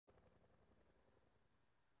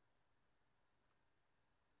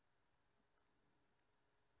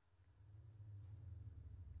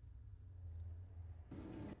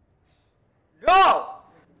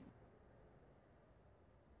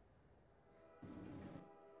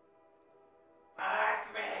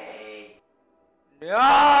No!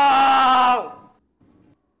 I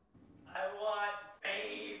want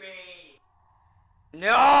baby!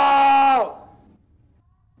 No!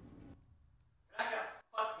 You're not gonna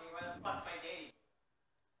fuck me, why the fuck am I dating?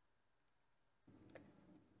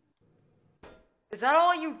 Is that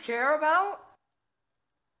all you care about?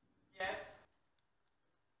 Yes.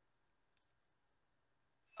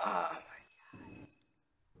 Oh my god.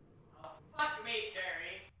 Oh, fuck me,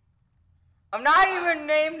 Jerry. I'm not even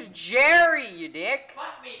named Jerry, you dick.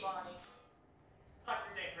 Fuck me, Bonnie. Suck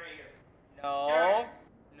your dick right here. No. Jerry.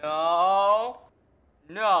 No.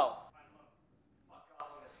 No. Fuck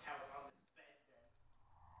off on this couch, on this bed, then.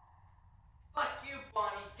 Fuck you,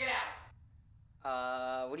 Bonnie. Get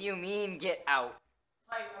out. What do you mean, get out?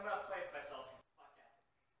 I'm gonna play with myself. Fuck out.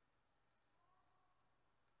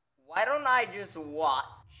 Why don't I just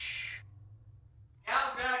watch?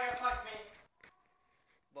 Yeah, you're not gonna fuck me.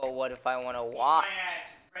 But what if I want to watch? My ass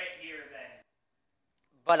right here, then.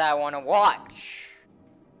 But I want to watch.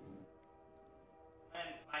 Then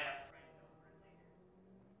find a friend over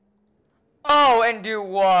later. Oh, and do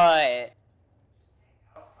what? Just hang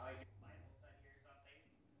out, probably do Bible study or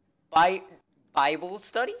something. Bible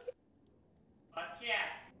study? Fuck yeah.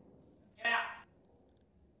 Get out.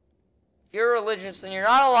 If you're religious, then you're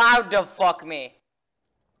not allowed to fuck me.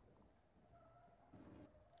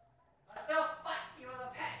 I still fuck you with a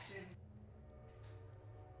passion.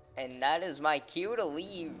 And that is my cue to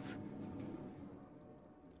leave.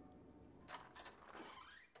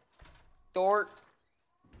 Door,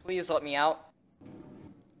 please let me out.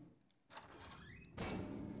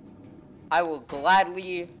 I will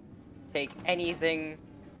gladly take anything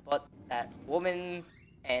but that woman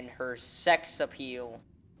and her sex appeal.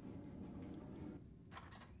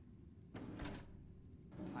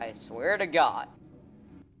 I swear to God.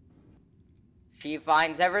 She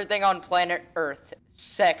finds everything on planet Earth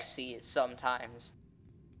sexy sometimes.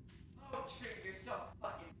 Oh, Tree, you're so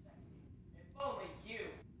fucking sexy. If only you would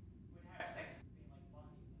have sex with me like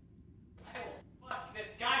Bonnie. I will fuck this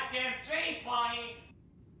goddamn tree, Bonnie!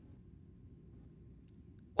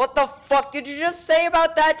 What the fuck did you just say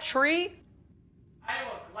about that tree? I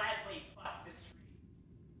will gladly fuck this tree.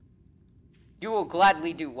 You will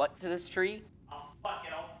gladly do what to this tree? I'll fuck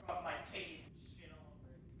it, I'll rub my titties and shit all over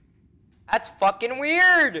it. That's fucking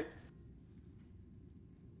weird! So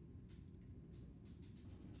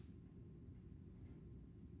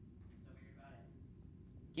weird about it.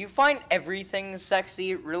 Do you find everything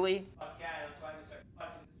sexy, really? Fuck yeah, that's why we start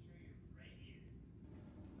fucking this tree right here.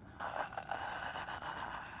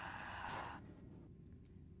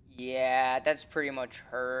 Yeah, that's pretty much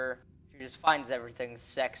her. She just finds everything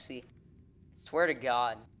sexy. I swear to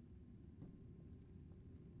God.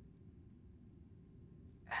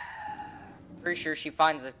 Pretty sure she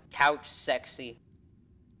finds a couch sexy.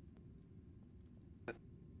 I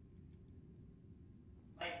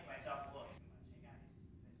like myself a little too much.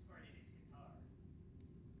 Hey guys, I squirted his guitar.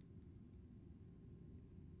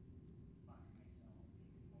 Fuck myself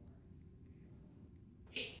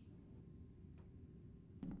even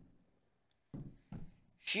more.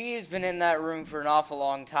 She's been in that room for an awful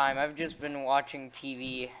long time. I've just been watching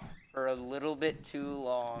TV for a little bit too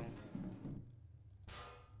long.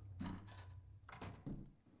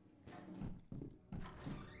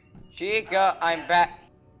 Chica, I'm back.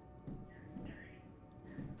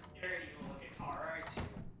 Dirty little guitar, aren't you?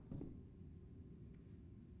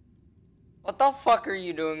 What the fuck are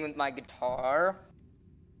you doing with my guitar?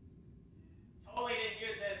 Totally didn't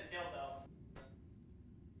use it as a dildo.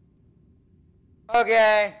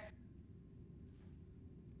 Okay.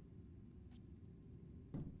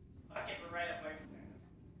 Fuck it, we're right up away from there.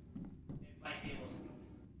 It might be able to.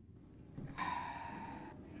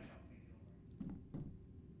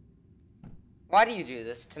 Why do you do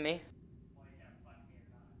this to me? Well, you're gonna fuck me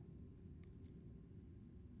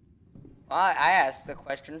or not. Well, I asked the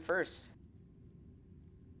question first.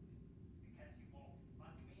 Because you won't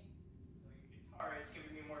fuck me, so your guitar is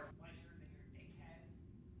giving me more pleasure than your dick has.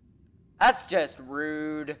 That's just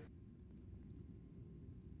rude.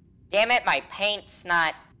 Damn it, my paint's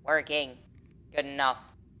not working good enough.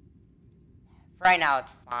 For right now,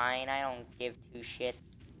 it's fine. I don't give two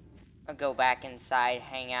shits. I'll go back inside,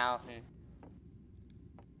 hang out, and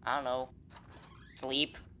I don't know,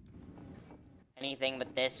 sleep. Anything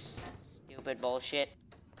but this stupid bullshit.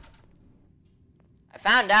 I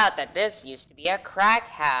found out that this used to be a crack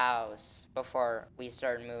house before we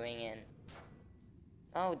started moving in.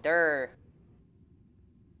 Oh, dirt.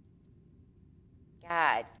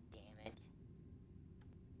 God damn it.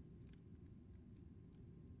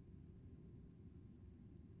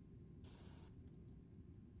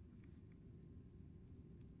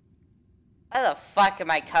 Why the fuck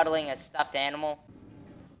am I cuddling a stuffed animal?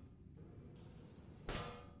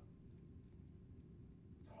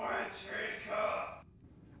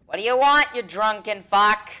 What do you want, you drunken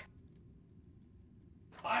fuck?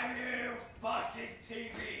 My new fucking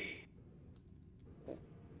TV!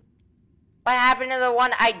 What happened to the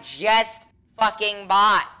one I just fucking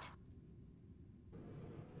bought?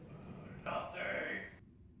 Nothing.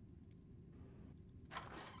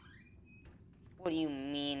 What do you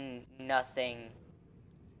mean, nothing?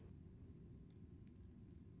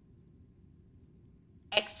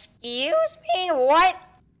 Excuse me? What?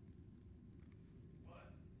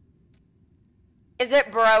 Is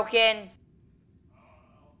it broken?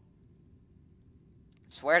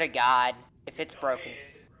 Swear to God, if it's broken.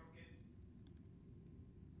 Is it broken?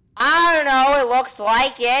 I don't know, it looks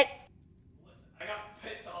like it. Listen, I got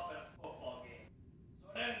pissed off at a football game. So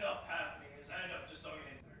what ended up happening is I ended up just throwing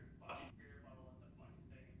an entire fucking beer bottle at the fucking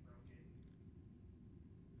thing and broke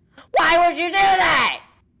it. Why would you do that?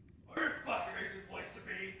 What your fucking raise your voice to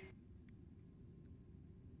me?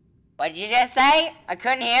 What did you just say? I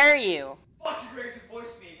couldn't hear you. Fucking raise your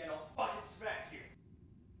voice to me again, I'll fucking smack you.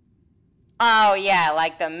 Oh yeah,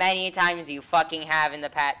 like the many times you fucking have in the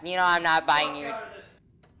past. You know I'm not buying you. Out of this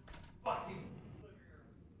fucking living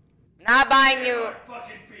room. Not buying you. My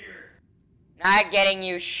fucking beer. Not getting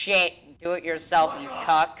you shit. Do it yourself, you Fuck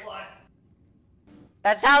cuck. off, slut.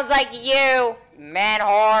 That sounds like you, man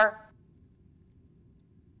whore.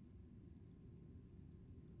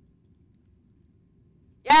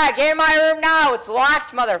 Yeah, get in my room now. It's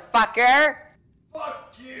locked, motherfucker.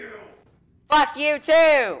 Fuck you. Fuck you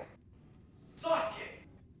too. Suck it.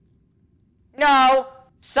 No,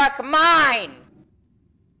 suck mine.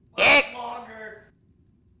 Dick. Much longer.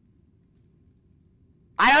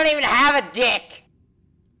 I don't even have a dick.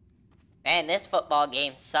 Man, this football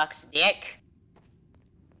game sucks dick.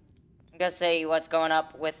 I'm gonna see what's going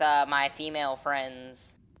up with my female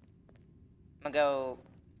friends. I'm gonna go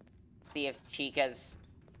see if Chica's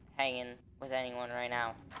hanging with anyone right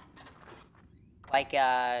now. Like,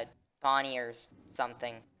 Bonnie or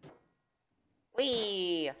something.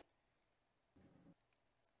 Whee!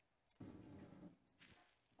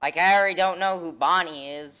 Like, I already don't know who Bonnie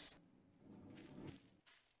is.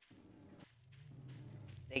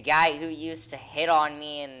 The guy who used to hit on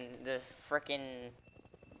me in the frickin'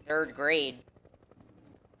 3rd grade.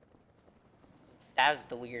 That was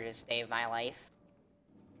the weirdest day of my life.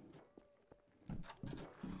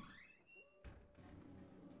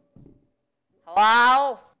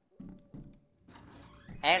 Hello?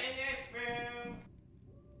 And In this room. In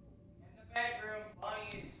the bedroom.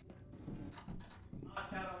 Bonnie's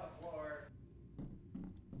knocked out on the floor.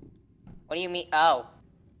 what do you mean? Oh.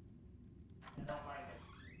 I don't mind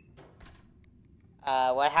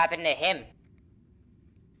it. What happened to him?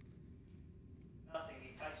 Nothing.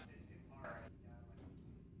 He touched his guitar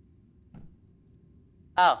and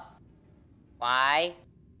Oh. Why?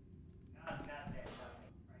 not that. Nothing.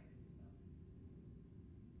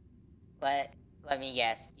 Private stuff. Let me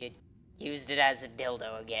guess. You used it as a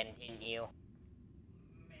dildo again, didn't you?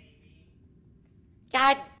 Maybe.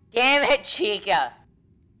 God damn it, Chica!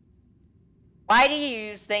 Why do you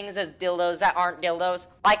use things as dildos that aren't dildos?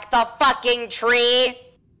 Like the fucking tree!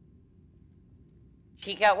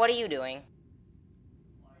 Chica, what are you doing?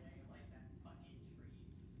 Why do you like that fucking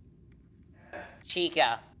tree?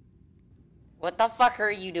 Chica. What the fuck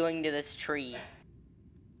are you doing to this tree?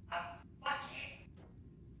 I'm fucking.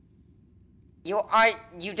 You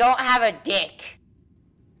don't have a dick.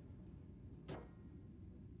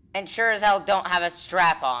 And sure as hell don't have a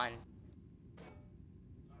strap on. I'm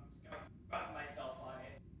just gonna rub myself on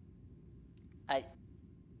it.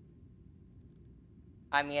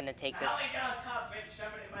 I'm gonna take this. How do I get on top of it and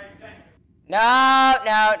shove it in my vagina?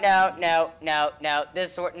 No.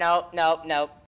 This, no.